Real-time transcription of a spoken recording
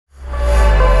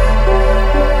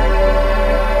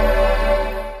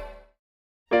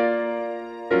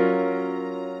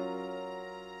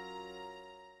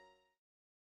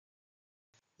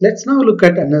Let's now look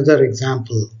at another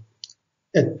example,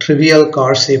 a trivial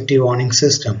car safety warning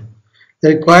system.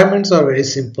 The requirements are very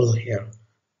simple here.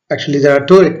 Actually, there are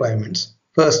two requirements.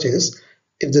 First is,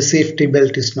 if the safety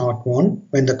belt is not worn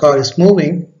when the car is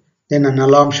moving, then an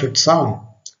alarm should sound.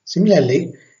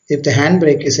 Similarly, if the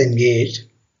handbrake is engaged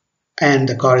and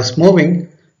the car is moving,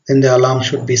 then the alarm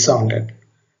should be sounded.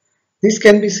 This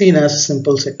can be seen as a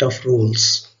simple set of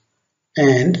rules,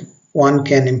 and one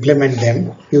can implement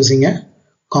them using a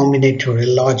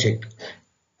combinatorial logic.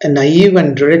 A naive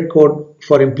and direct code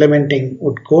for implementing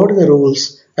would code the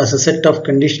rules as a set of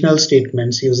conditional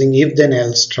statements using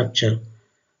if-then-else structure,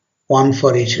 one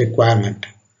for each requirement.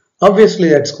 Obviously,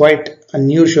 that's quite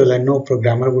unusual and no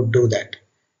programmer would do that.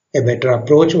 A better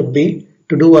approach would be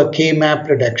to do a k-map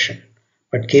reduction,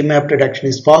 but k-map reduction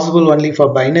is possible only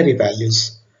for binary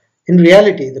values. In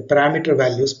reality, the parameter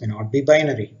values may not be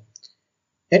binary.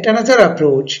 Yet another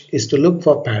approach is to look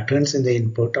for patterns in the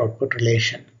input-output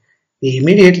relation. We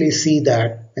immediately see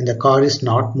that when the car is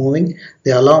not moving,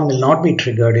 the alarm will not be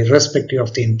triggered irrespective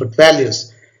of the input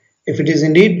values. If it is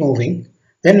indeed moving,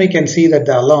 then we can see that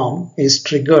the alarm is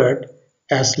triggered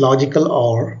as logical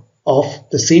OR of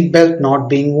the seat belt not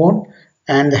being worn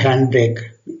and the handbrake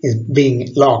is being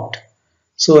locked.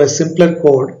 So a simpler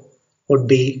code would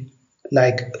be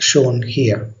like shown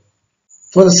here.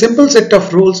 For the simple set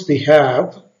of rules we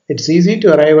have, it's easy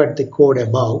to arrive at the code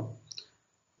above.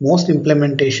 Most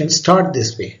implementations start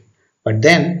this way, but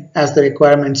then as the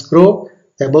requirements grow,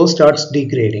 the above starts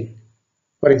degrading.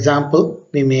 For example,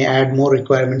 we may add more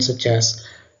requirements such as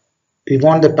we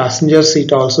want the passenger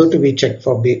seat also to be checked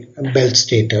for belt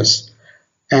status,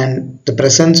 and the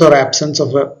presence or absence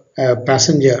of a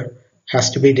passenger has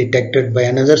to be detected by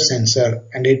another sensor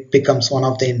and it becomes one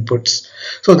of the inputs.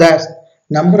 So that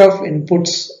number of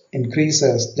inputs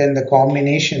increases, then the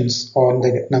combinations or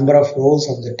the number of rows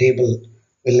of the table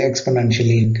will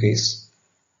exponentially increase.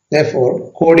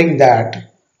 Therefore, coding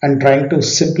that and trying to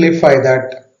simplify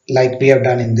that like we have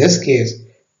done in this case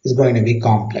is going to be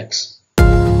complex.